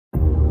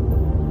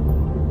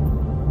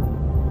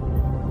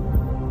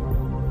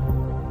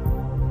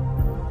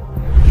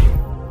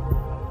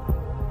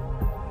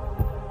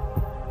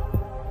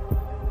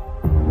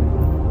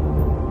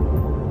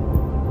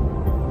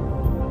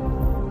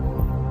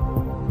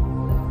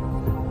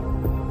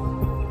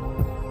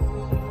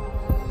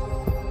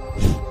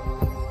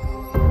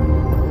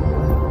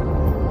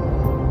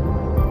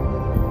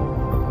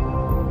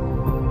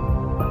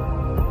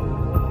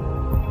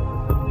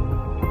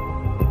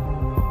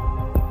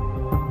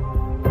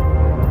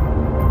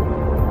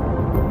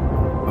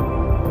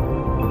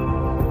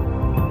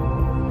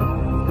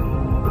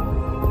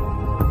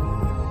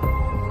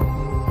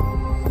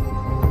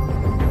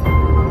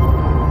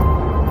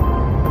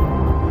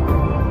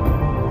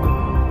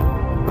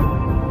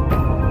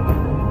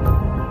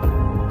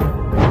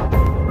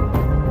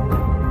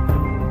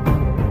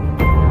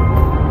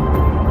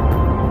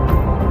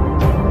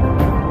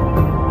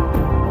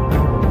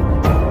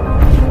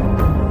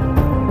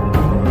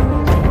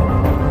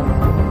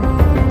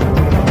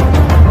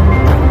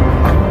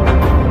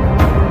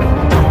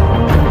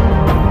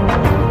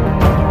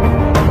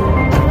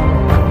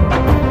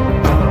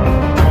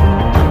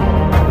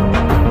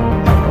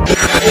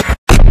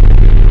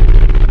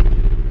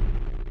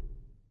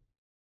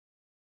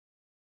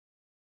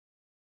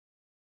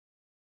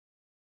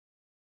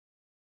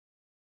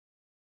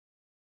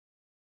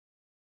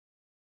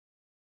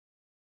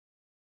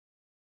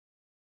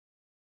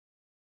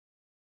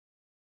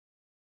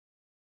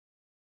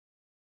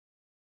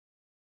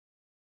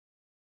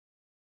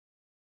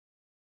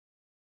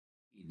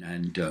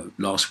And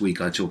last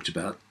week I talked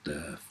about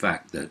the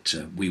fact that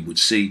we would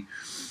see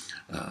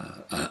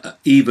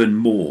even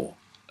more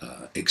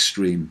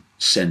extreme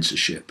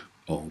censorship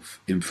of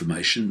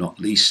information, not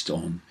least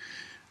on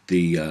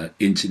the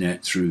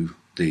internet through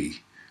the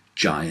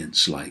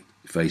giants like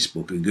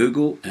Facebook and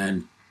Google.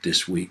 And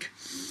this week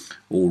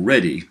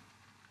already,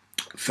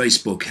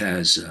 Facebook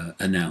has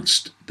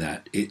announced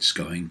that it's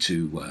going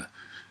to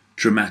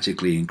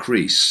dramatically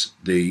increase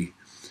the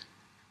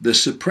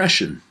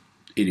suppression,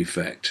 in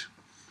effect,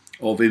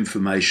 of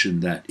information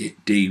that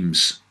it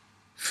deems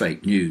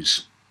fake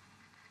news,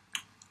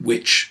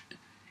 which,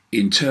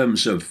 in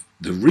terms of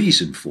the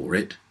reason for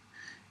it,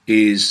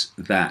 is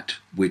that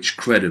which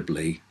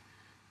credibly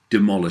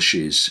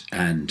demolishes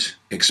and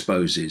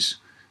exposes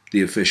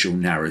the official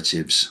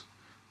narratives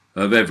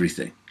of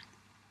everything.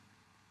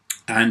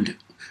 And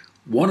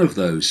one of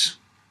those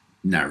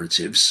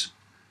narratives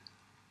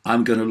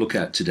I'm going to look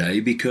at today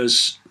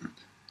because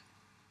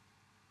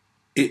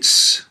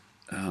it's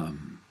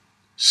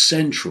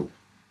central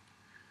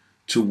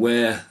to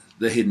where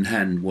the hidden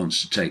hand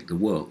wants to take the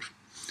world.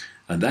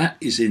 And that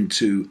is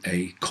into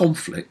a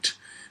conflict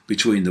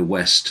between the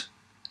West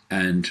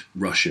and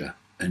Russia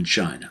and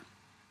China.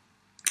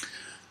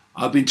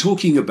 I've been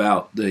talking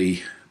about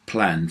the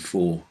plan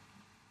for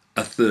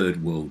a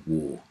third world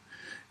war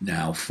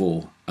now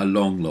for a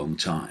long, long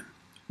time.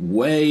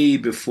 Way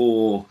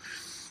before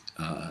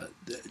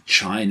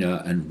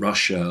China and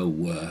Russia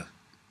were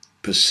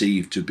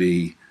perceived to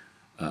be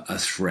a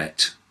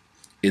threat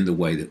in the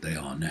way that they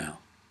are now.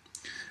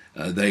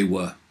 They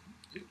were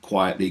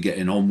quietly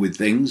getting on with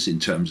things in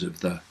terms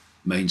of the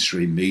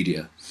mainstream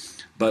media,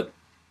 but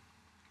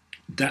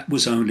that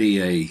was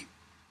only a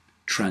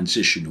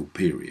transitional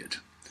period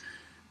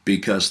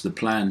because the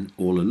plan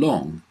all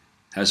along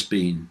has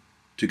been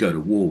to go to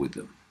war with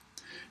them.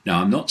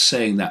 Now, I'm not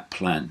saying that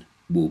plan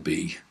will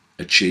be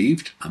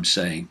achieved. I'm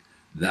saying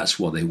that's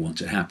what they want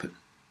to happen.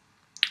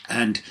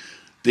 And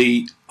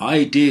the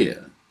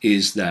idea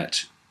is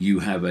that you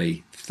have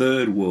a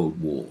third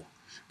world war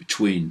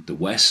between the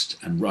West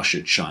and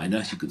Russia,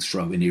 China. You could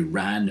throw in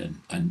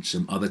Iran and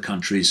some other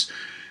countries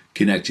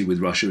connected with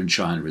Russia and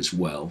China as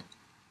well.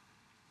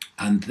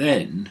 And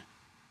then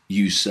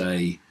you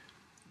say,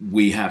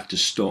 we have to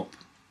stop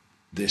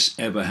this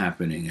ever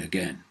happening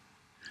again.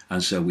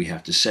 And so we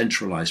have to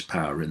centralize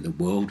power in the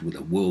world with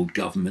a world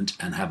government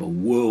and have a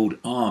world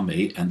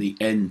army and the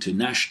end to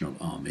national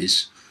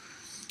armies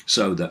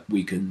so that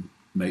we can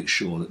make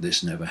sure that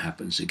this never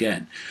happens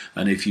again.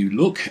 And if you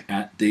look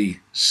at the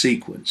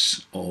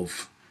sequence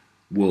of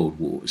world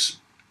wars,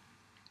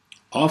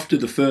 after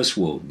the First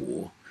World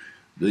War,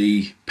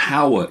 the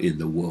power in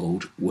the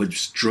world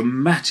was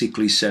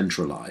dramatically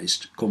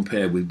centralized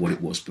compared with what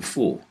it was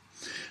before.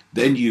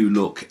 Then you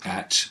look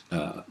at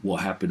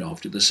what happened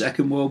after the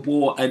Second World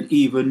War, and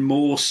even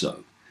more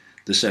so,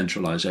 the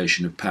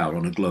centralization of power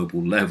on a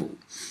global level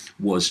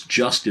was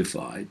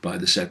justified by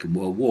the Second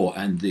World War.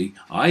 And the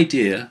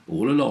idea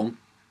all along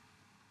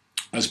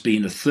has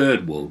been a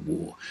third world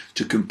war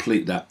to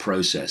complete that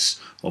process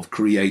of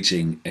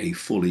creating a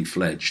fully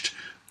fledged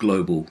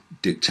global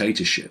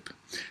dictatorship.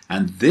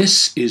 And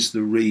this is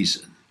the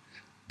reason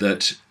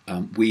that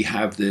we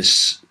have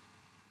this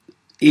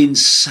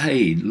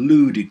insane,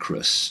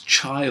 ludicrous,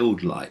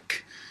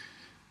 childlike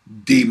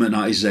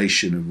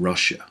demonization of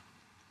Russia.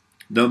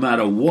 No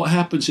matter what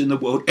happens in the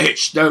world,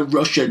 it's the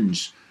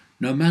Russians.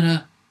 No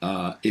matter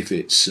if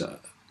it's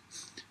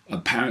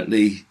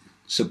apparently,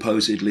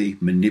 supposedly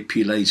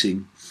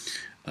manipulating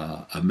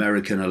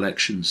American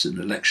elections and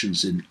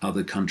elections in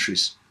other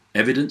countries.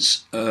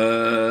 Evidence,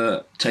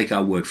 take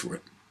our word for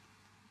it.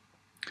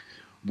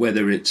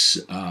 Whether it's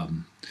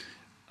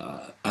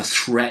a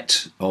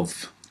threat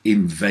of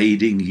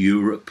invading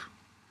Europe,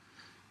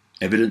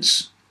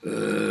 evidence,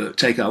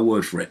 take our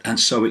word for it. And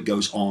so it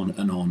goes on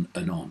and on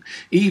and on.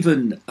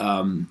 Even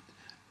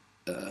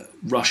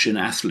Russian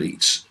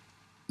athletes,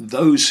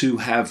 those who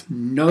have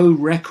no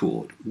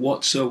record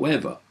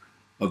whatsoever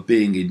of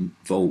being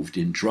involved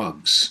in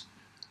drugs,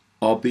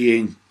 are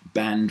being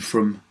banned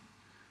from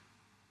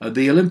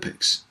the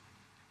Olympics.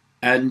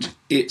 And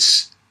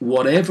it's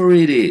whatever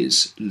it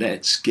is,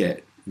 let's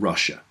get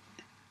Russia.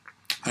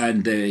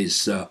 And there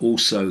is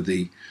also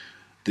the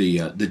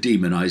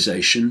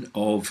demonization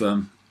of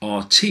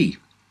RT,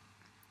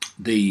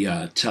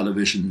 the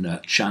television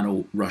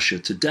channel Russia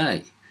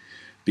Today,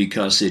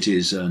 because it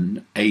is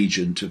an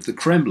agent of the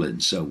Kremlin,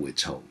 so we're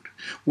told.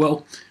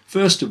 Well,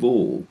 first of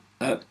all,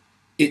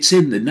 it's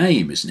in the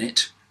name, isn't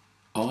it?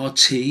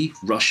 RT,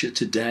 Russia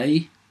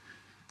Today.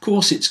 Of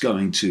course it's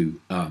going to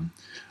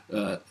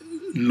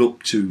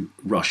look to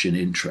Russian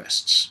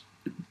interests.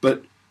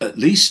 But at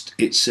least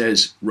it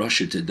says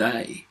Russia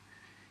Today.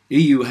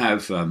 You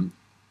have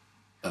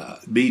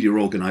media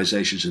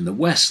organizations in the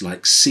West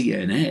like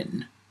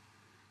CNN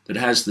that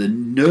has the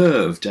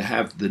nerve to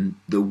have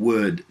the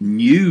word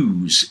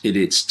news in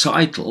its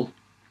title,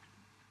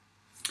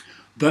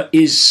 but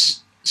is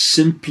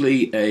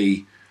simply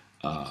a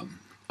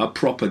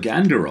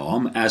propaganda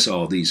arm, as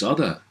are these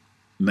other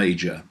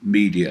major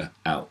media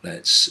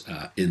outlets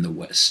in the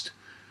West,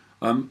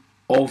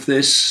 of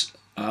this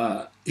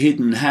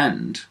hidden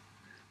hand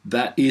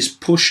that is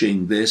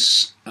pushing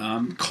this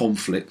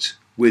conflict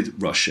with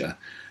Russia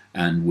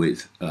and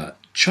with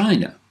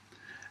China.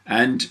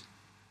 And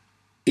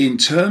in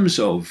terms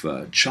of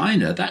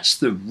China, that's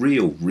the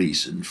real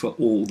reason for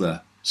all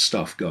the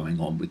stuff going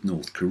on with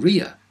North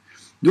Korea.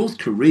 North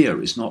Korea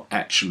is not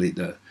actually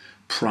the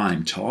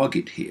prime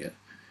target here.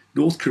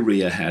 North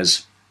Korea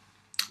has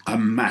a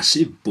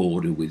massive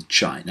border with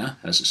China,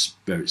 has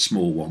a very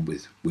small one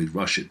with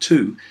Russia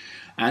too,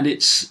 and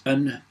it's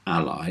an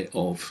ally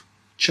of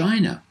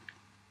China.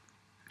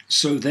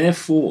 So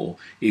therefore,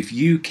 if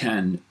you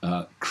can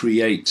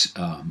create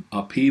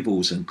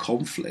upheavals and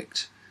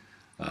conflict,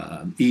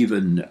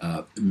 even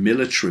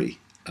military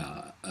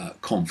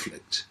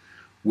conflict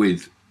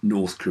with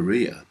North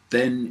Korea,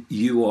 then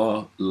you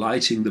are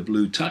lighting the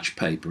blue touch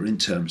paper in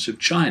terms of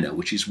China,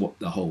 which is what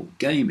the whole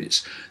game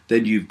is.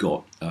 Then you've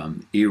got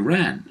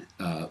Iran,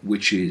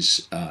 which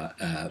is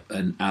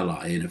an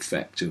ally in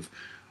effect of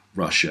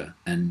Russia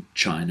and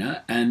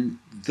China, and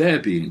they're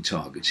being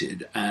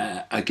targeted.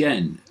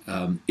 Again,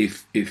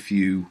 if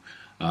you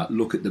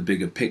look at the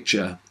bigger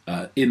picture,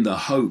 in the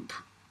hope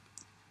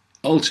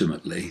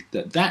ultimately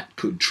that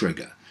could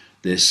trigger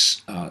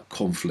this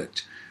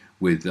conflict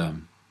with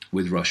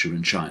Russia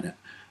and China.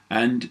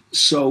 And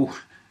so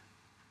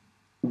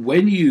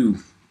when you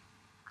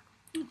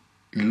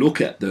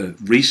look at the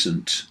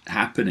recent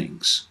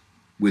happenings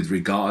with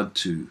regard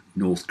to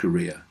North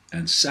Korea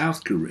and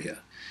South Korea,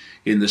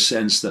 in the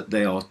sense that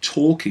they are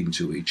talking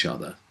to each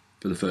other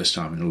for the first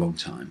time in a long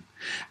time,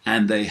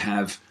 and they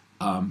have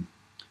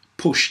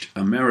pushed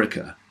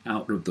America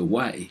out of the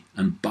way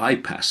and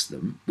bypassed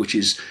them, which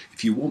is,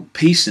 if you want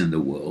peace in the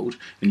world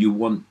and you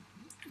want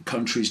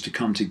countries to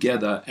come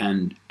together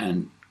and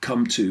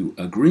come to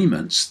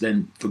agreements,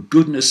 then for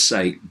goodness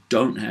sake,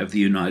 don't have the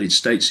United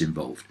States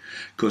involved,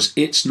 because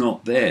it's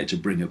not there to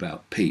bring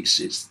about peace.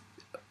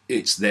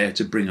 It's there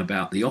to bring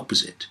about the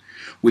opposite,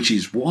 which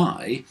is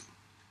why,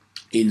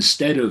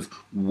 instead of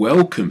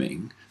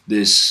welcoming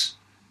this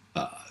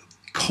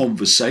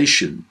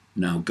conversation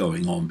now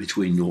going on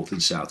between North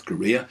and South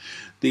Korea,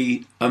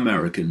 the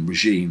American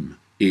regime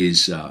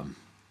is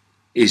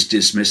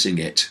dismissing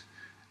it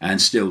and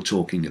still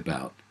talking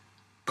about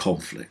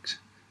conflict.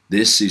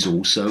 This is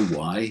also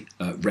why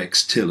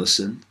Rex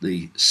Tillerson,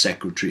 the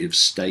Secretary of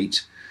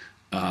State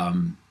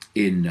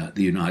in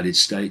the United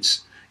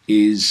States,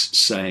 is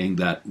saying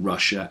that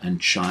Russia and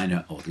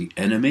China are the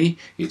enemy.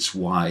 It's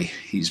why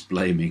he's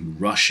blaming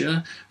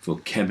Russia for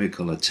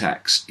chemical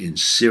attacks in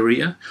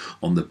Syria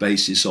on the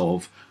basis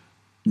of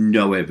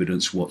no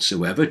evidence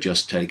whatsoever,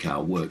 just take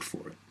our word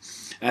for it.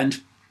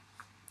 And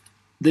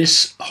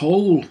this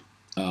whole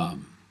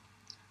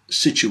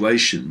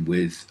situation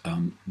with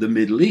the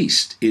Middle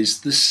East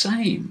is the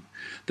same.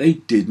 They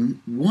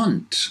didn't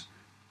want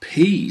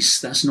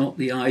peace. That's not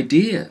the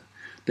idea.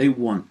 They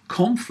want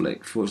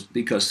conflict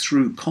because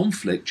through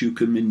conflict you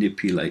can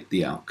manipulate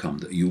the outcome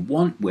that you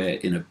want, where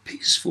in a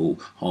peaceful,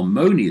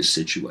 harmonious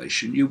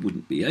situation you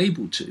wouldn't be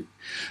able to.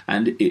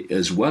 And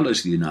as well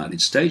as the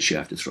United States, you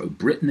have to throw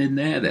Britain in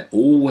there. They're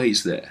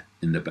always there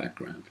in the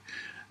background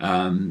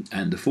and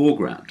the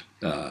foreground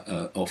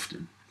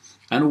often.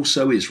 And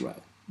also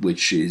Israel,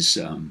 which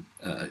is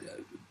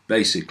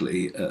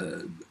basically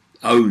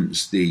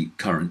owns the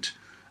current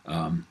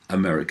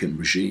American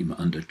regime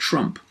under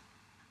Trump.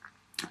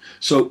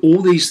 So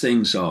all these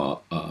things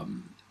are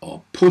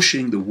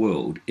pushing the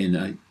world in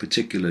a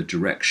particular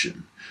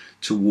direction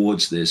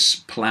towards this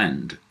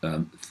planned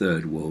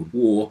Third World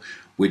War,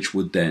 which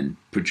would then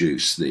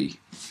produce the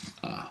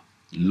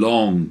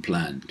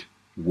long-planned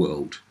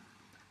world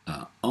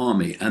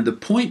army. And the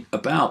point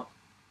about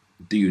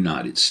the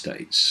United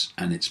States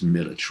and its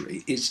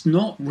military, it's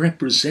not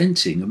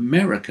representing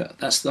America.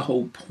 That's the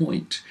whole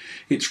point.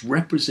 It's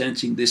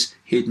representing this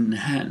hidden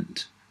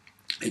hand.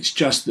 It's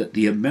just that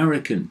the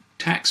American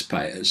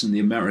taxpayers and the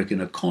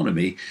American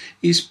economy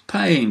is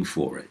paying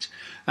for it.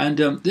 And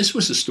this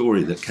was a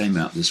story that came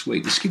out this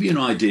week. Let's give you an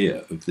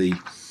idea of the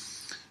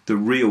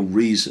real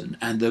reason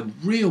and the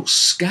real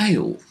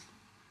scale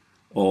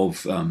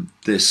of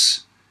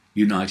this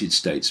United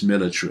States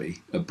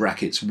military,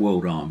 brackets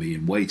World Army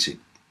in waiting.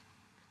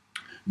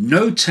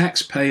 No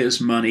taxpayers'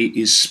 money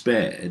is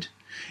spared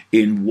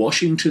in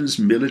Washington's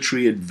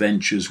military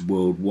adventures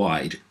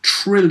worldwide.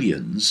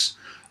 Trillions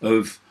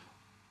of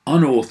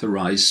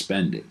unauthorized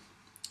spending.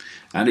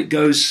 And it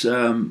goes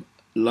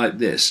like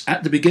this.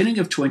 At the beginning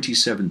of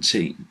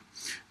 2017,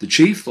 the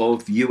chief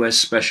of U.S.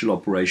 Special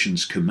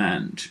Operations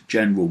Command,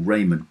 General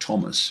Raymond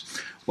Thomas,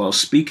 while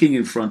speaking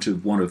in front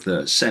of one of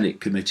the Senate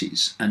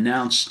committees,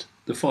 announced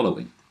the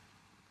following.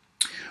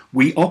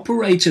 We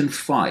operate and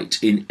fight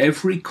in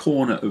every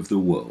corner of the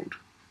world.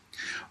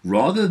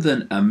 Rather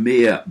than a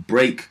mere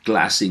break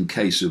glass in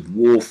case of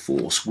war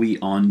force, we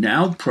are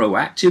now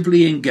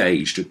proactively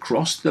engaged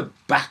across the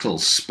battle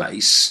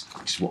space,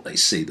 which is what they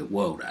see the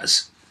world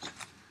as,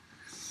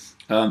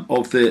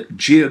 of the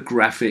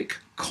geographic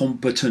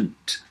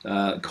combatant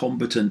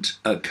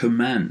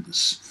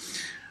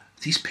commands.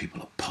 These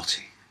people are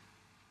potty.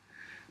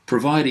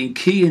 Providing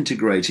key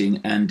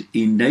integrating and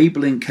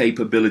enabling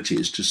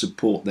capabilities to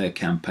support their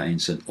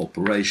campaigns and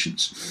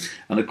operations.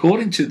 And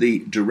according to the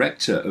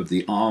director of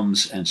the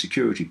Arms and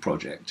Security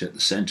Project at the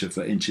Center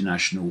for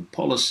International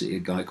Policy, a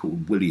guy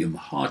called William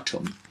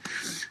Hartung,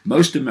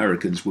 most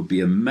Americans would be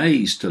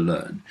amazed to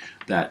learn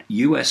that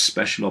US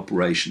special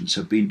operations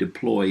have been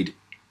deployed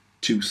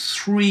to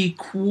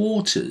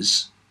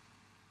three-quarters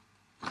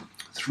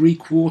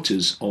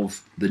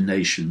of the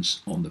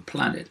nations on the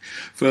planet.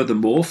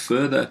 Furthermore,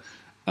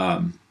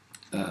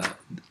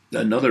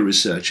 another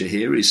researcher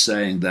here is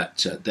saying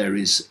that there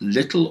is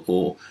little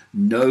or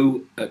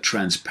no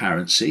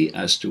transparency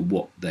as to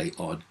what they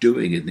are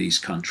doing in these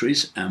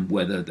countries and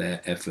whether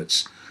their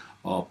efforts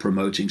are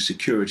promoting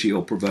security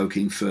or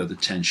provoking further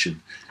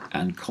tension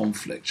and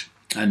conflict.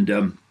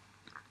 And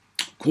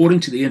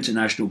according to the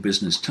International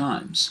Business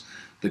Times,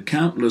 the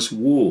countless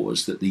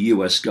wars that the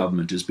US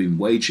government has been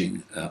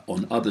waging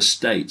on other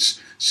states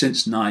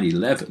since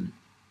 9/11,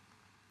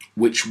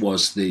 which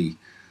was the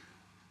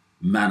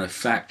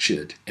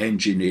manufactured,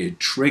 engineered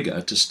trigger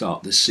to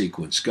start this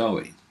sequence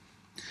going.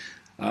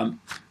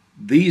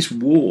 These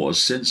wars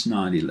since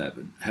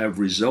 9/11 have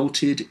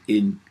resulted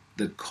in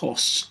the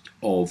cost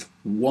of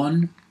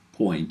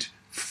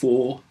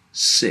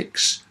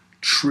 $1.46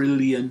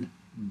 trillion,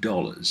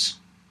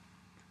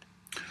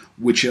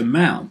 which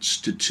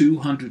amounts to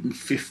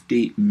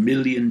 $250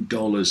 million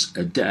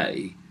a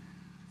day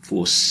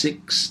for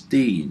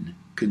 16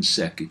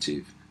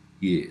 consecutive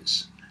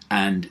years.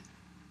 And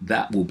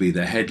that will be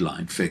the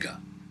headline figure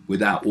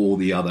without all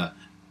the other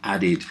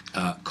added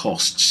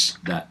costs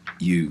that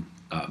you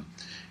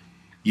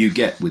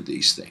get with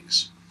these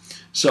things.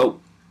 So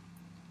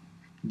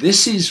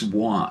this is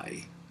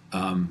why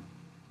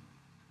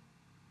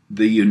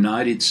the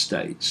United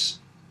States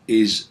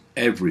is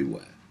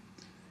everywhere.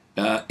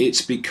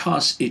 It's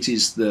because it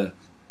is the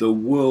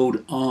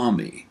world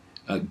army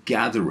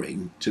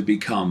gathering to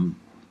become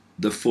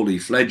the fully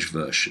fledged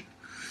version.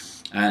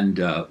 And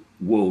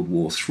World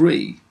War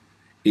III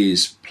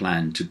is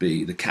planned to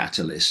be the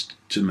catalyst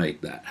to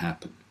make that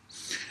happen.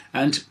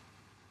 And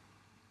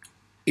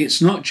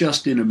it's not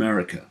just in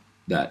America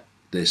that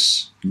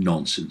this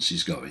nonsense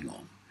is going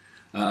on.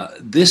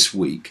 This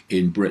week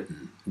in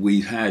Britain,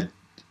 we've had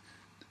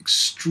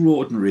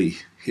extraordinary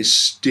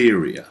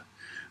hysteria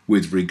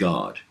with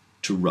regard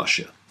to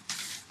Russia.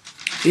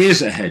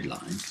 Here's a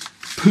headline: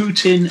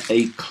 Putin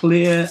a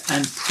clear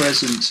and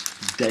present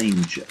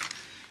danger.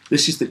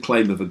 This is the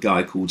claim of a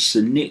guy called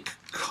Sir Nick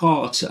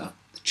Carter,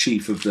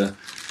 chief of the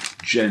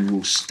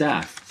General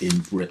Staff in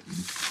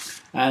Britain.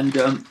 And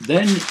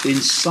then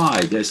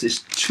inside there's this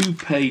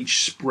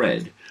 2-page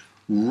spread,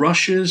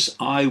 Russia's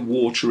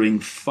eye-watering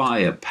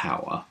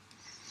firepower.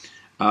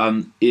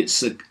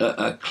 It's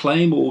a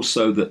claim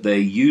also that they're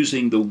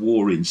using the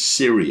war in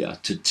Syria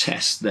to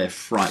test their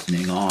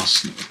frightening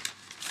arsenal.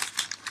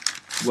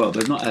 Well,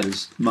 they've not had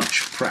as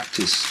much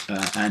practice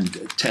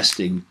and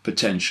testing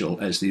potential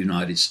as the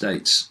United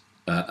States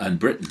and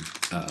Britain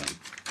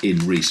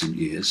in recent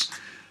years.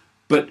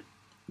 But,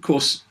 of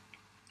course,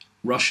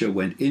 Russia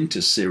went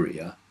into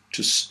Syria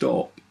to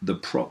stop the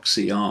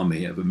proxy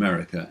army of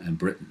America and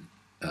Britain,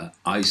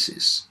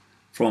 ISIS,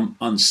 from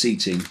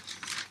unseating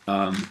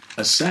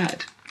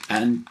Assad.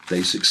 And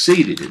they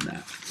succeeded in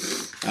that.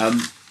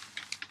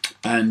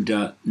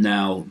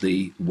 Now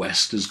the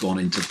West has gone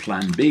into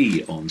Plan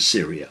B on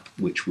Syria,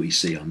 which we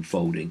see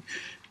unfolding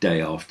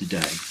day after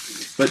day.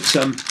 But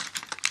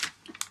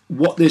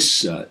what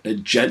this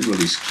general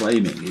is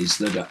claiming is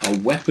that a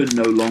weapon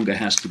no longer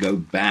has to go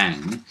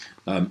bang.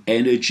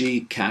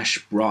 Energy, cash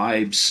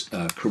bribes,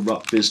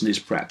 corrupt business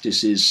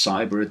practices,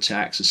 cyber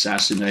attacks,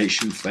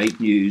 assassination,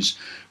 fake news,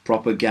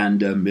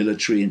 propaganda,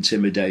 military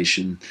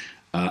intimidation,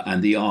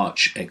 and the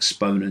arch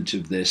exponent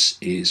of this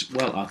is,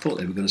 well, I thought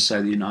they were going to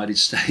say the United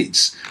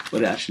States,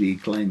 but actually he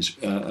claims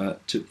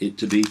it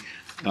to be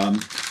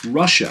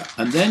Russia.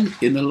 And then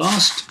in the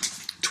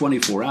last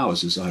 24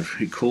 hours, as I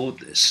record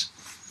this,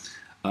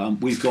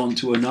 we've gone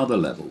to another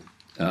level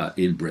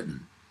in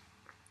Britain.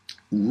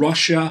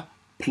 Russia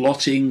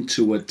plotting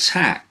to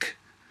attack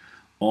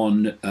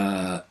on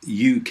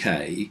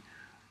UK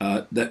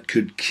that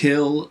could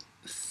kill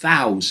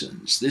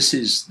thousands. This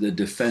is the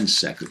Defence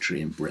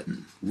Secretary in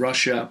Britain.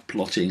 Russia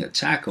plotting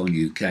attack on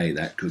UK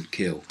that could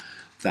kill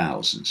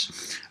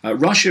thousands.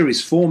 Russia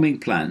is forming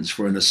plans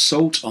for an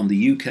assault on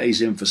the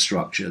UK's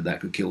infrastructure that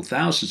could kill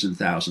thousands and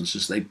thousands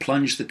as they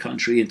plunge the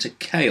country into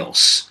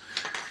chaos,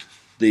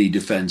 the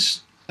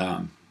Defence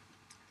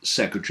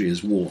Secretary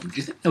has warned. Do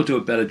you think they'll do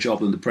a better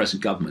job than the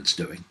present government's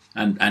doing,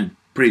 and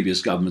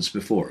previous governments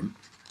before them?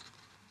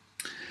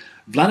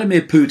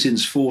 Vladimir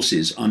Putin's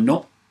forces are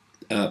not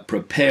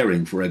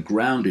preparing for a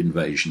ground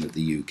invasion of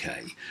the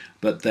UK,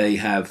 but they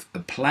have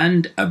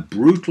planned a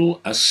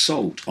brutal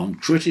assault on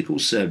critical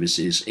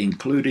services,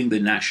 including the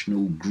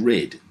national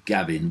grid,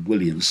 Gavin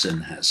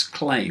Williamson has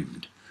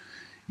claimed.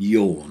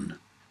 Yawn.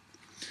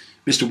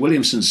 Mr.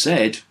 Williamson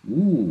said,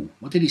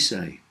 what did he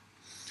say?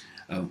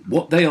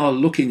 What they are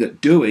looking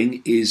at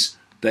doing is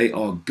they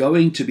are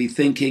going to be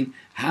thinking,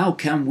 how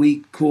can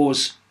we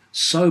cause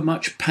so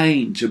much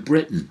pain to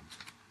Britain?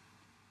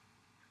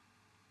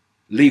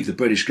 Leave the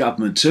British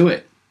government to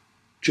it.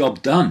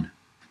 Job done.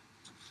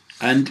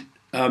 And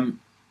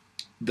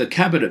the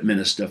cabinet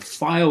minister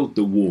filed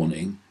the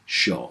warning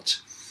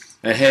shot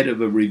ahead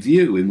of a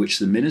review in which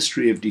the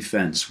Ministry of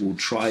Defence will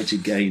try to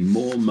gain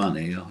more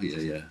money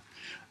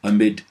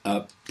amid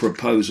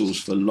proposals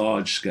for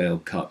large-scale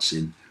cuts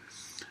in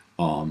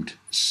armed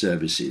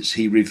services.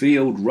 He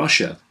revealed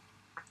Russia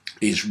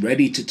is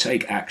ready to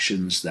take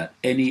actions that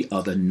any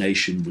other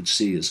nation would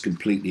see as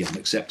completely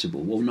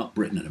unacceptable. Well, not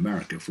Britain and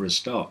America for a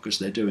start, because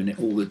they're doing it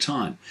all the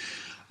time.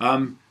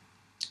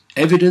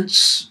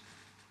 Evidence,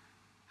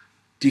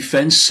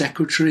 Defence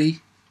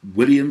Secretary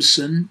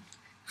Williamson,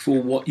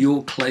 for what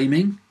you're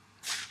claiming?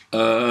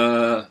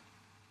 You'll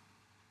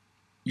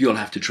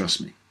have to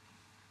trust me.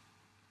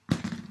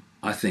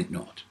 I think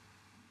not.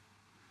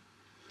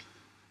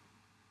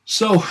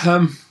 So,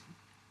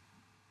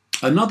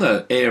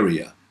 another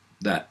area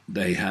that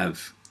they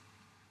have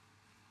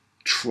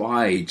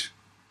tried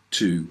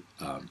to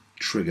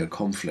trigger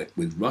conflict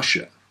with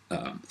Russia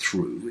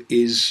through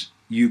is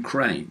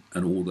Ukraine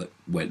and all that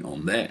went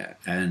on there.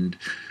 And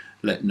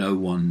let no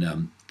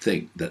one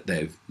think that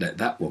they've let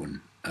that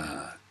one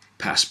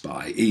pass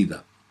by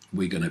either.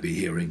 We're going to be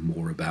hearing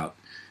more about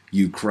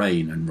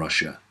Ukraine and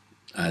Russia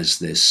as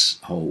this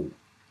whole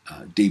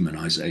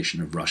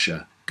demonization of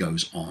Russia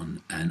goes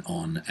on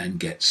and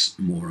gets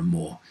more and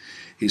more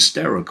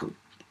hysterical.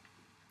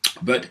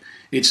 But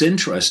it's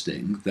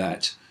interesting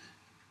that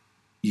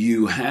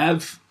you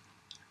have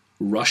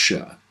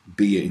Russia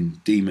being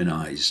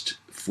demonized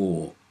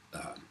for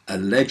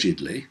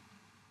allegedly,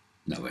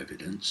 no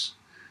evidence,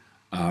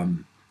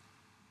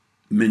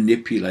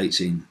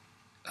 manipulating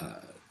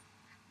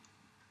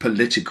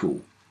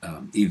political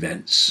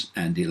events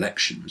and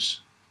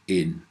elections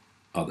in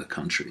other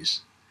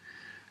countries.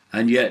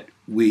 And yet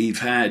we've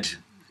had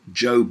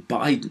Joe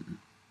Biden,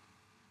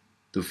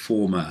 the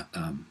former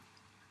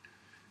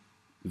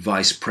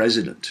vice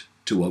president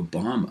to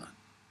Obama,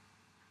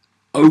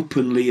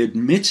 openly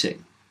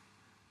admitting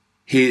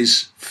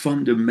his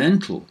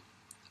fundamental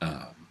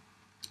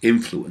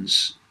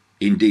influence,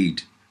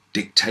 indeed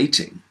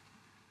dictating,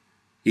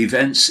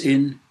 events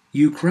in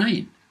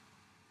Ukraine,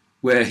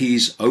 where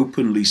he's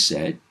openly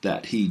said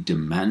that he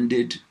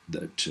demanded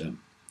that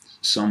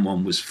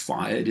someone was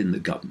fired in the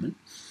government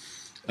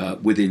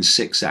within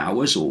 6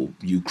 hours or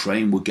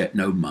Ukraine would get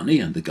no money,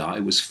 and the guy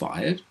was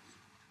fired.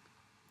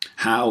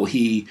 How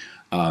he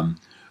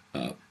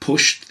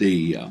pushed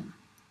the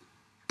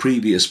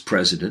previous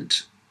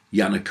president,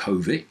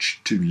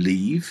 Yanukovych, to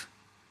leave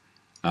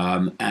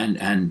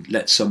and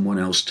let someone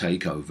else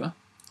take over.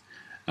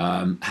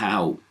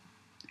 How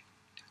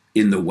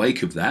in the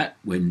wake of that,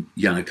 when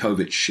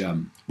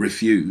Yanukovych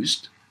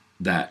refused,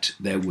 that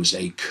there was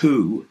a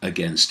coup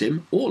against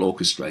him, all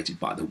orchestrated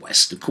by the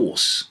West, of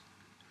course.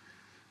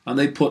 And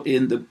they put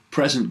in the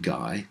present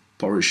guy,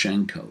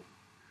 Poroshenko,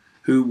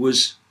 who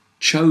was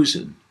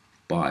chosen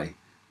by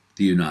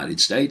the United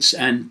States,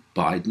 and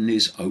Biden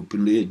is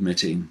openly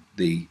admitting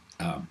the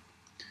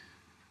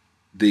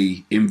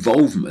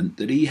involvement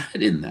that he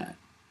had in that.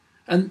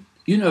 And,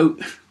 you know,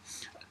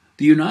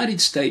 the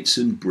United States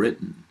and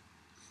Britain,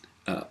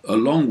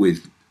 along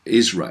with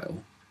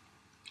Israel,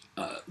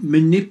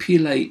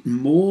 manipulate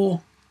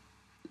more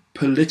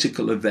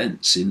political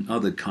events in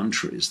other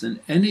countries than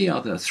any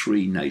other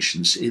three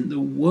nations in the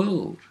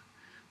world.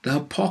 The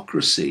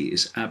hypocrisy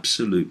is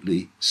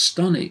absolutely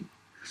stunning.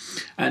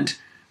 And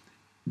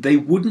they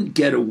wouldn't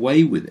get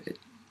away with it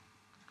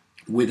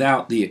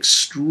without the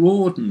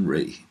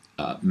extraordinary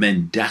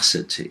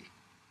mendacity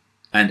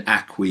and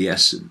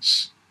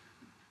acquiescence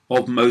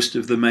of most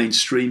of the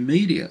mainstream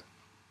media,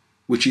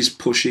 which is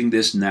pushing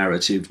this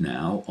narrative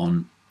now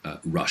on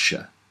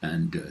Russia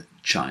and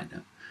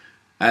China,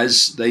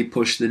 as they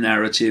push the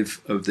narrative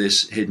of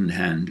this hidden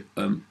hand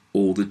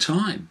all the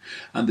time.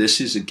 And this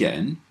is,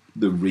 again,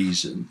 the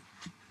reason,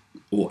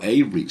 or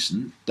a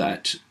reason,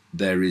 that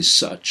there is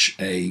such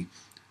a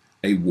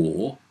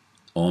war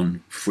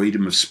on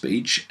freedom of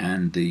speech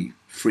and the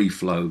free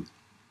flow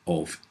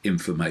of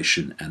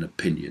information and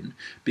opinion,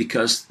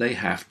 because they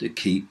have to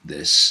keep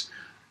this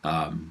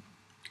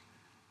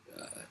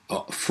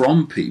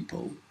from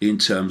people in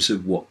terms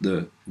of what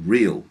the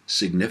real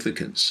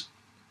significance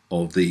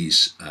of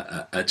these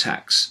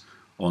attacks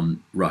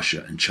on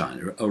Russia and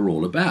China are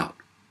all about.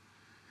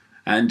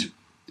 And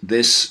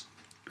this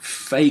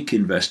fake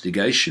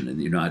investigation in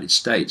the United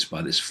States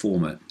by this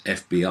former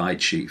FBI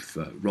chief,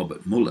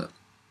 Robert Mueller,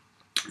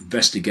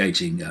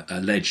 investigating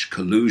alleged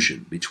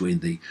collusion between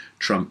the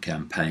Trump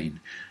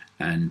campaign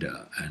and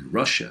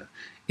Russia,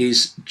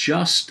 is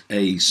just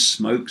a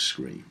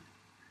smokescreen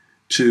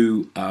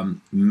to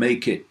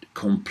make it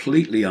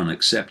completely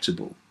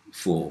unacceptable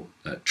for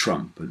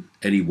Trump and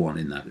anyone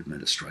in that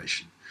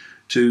administration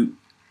to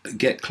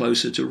get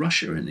closer to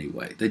Russia in any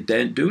way. They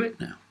daren't do it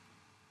now.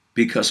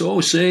 because,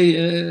 oh,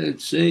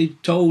 see,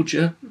 told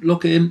you,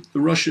 look at him, the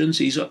Russians,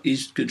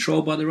 he's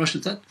controlled by the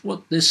Russians. That's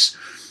what this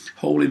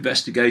whole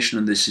investigation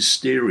and this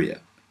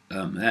hysteria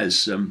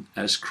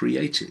has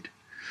created.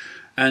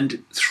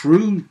 And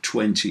through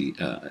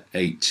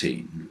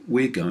 2018,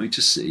 we're going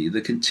to see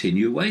the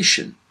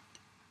continuation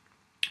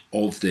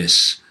of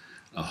this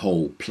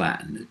whole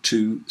plan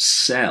to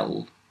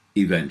sell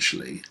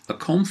eventually a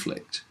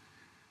conflict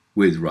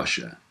with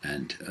Russia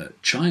and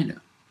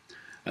China.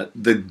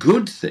 The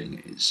good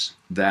thing is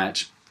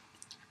that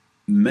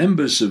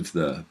members of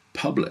the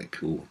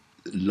public, or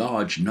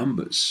large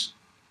numbers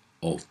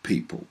of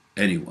people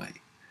anyway,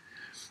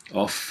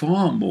 are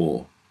far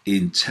more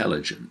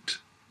intelligent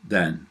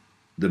than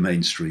the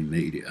mainstream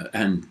media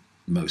and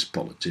most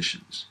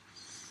politicians.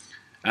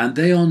 And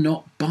they are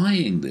not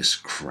buying this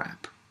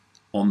crap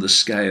on the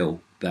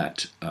scale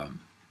that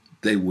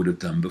they would have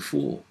done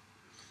before.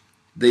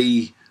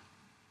 The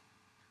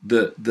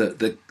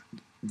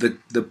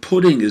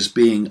pudding is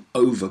being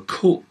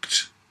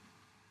overcooked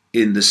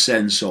in the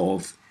sense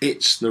of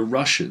it's the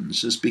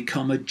Russians has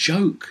become a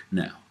joke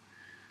now,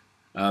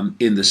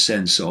 in the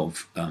sense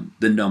of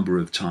the number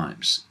of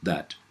times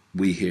that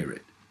we hear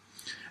it.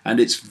 And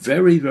it's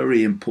very,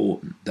 very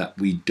important that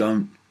we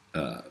don't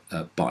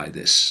buy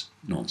this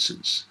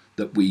nonsense,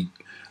 that we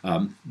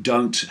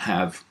don't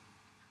have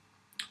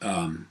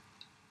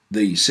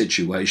the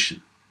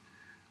situation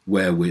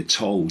where we're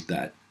told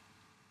that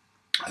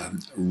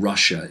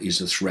Russia is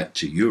a threat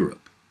to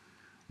Europe,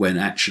 when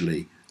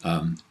actually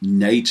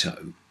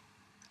NATO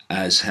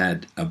has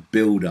had a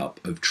build-up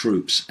of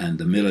troops and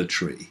the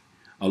military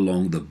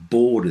along the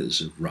borders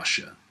of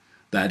Russia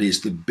that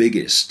is the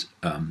biggest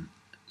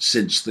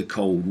since the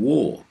Cold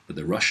War, but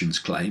the Russians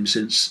claim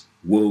since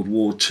World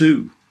War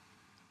II,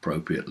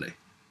 appropriately.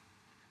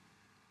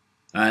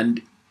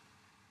 And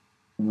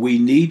we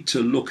need to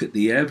look at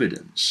the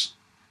evidence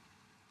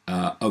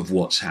of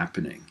what's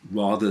happening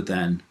rather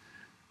than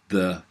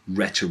the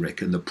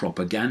rhetoric and the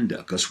propaganda,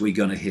 because we're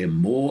going to hear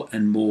more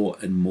and more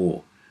and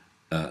more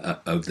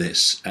of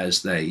this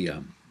as they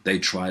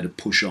try to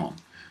push on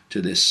to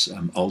this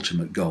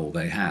ultimate goal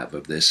they have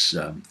of this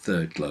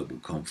third global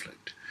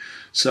conflict.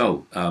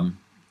 So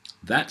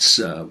that's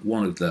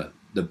one of the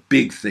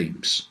big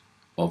themes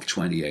of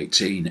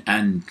 2018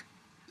 and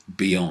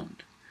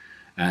beyond.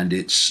 And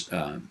it's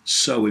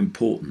so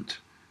important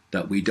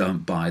that we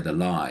don't buy the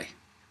lie,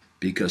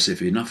 because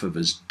if enough of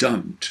us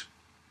don't,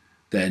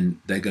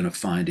 then they're going to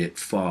find it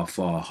far,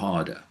 far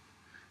harder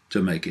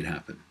to make it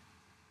happen.